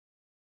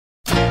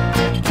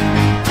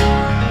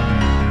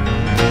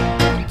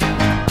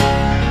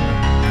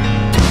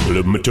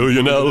tell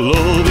you now,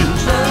 love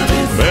is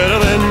better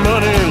than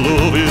money.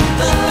 Love is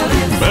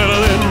better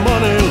than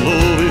money.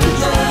 Love is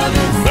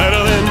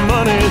better than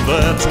money.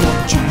 That's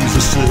what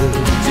Jesus said.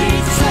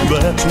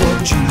 That's what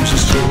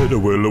Jesus said.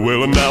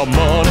 Well, now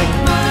money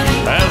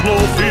has no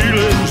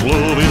feelings.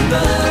 Love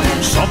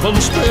is something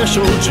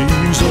special.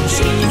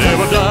 Jesus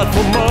never died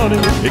for money.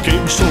 He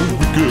came so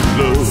we could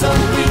love.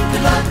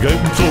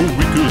 Came so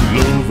we could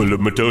love. Well, let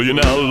me tell you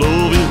now,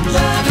 love is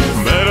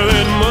better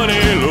than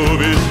money.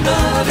 Love is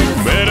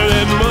better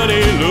than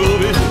money.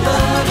 Love is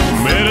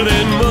better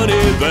than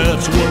money.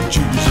 That's what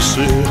Jesus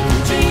said.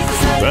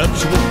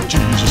 That's what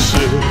Jesus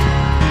said.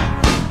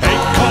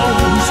 Hate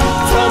comes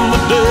from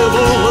the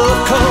devil.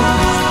 Love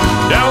comes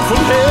down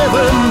from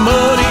heaven.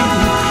 Money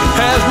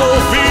has no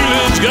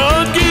feelings.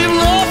 God gave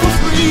love for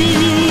free.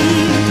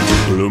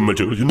 Let me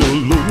tell you now,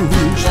 love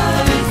is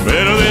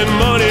better than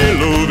money.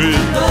 Love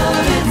is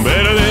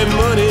better than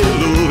money.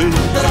 Love is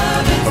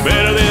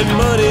better than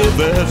money.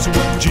 That's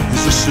what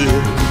Jesus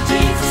said.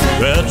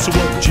 That's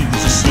what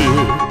Jesus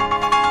said.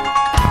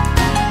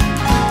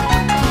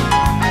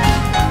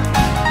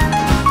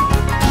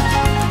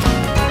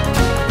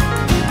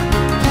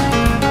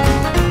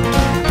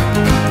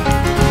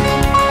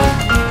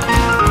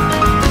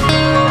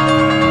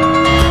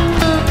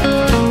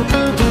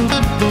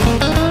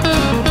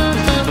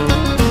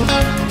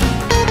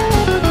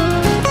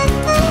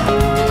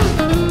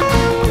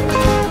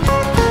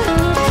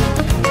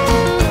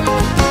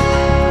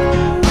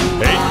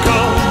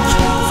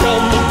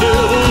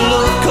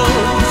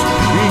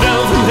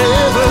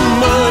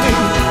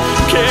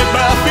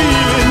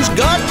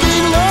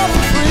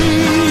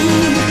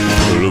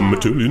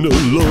 Tell you no,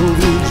 love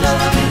is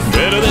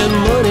better than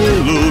money.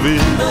 Love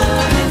is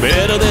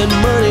better than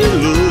money.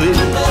 Love is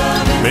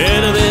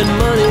better than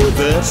money.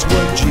 That's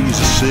what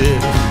Jesus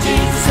said.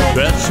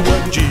 That's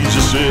what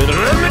Jesus said.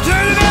 Let me tell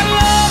you that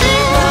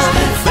love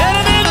is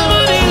better than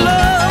money.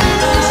 Love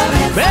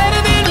is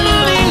better than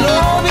money.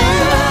 Love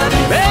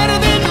is better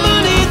than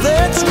money.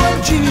 That's what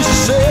Jesus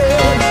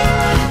said.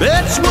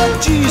 That's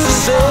what Jesus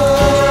said.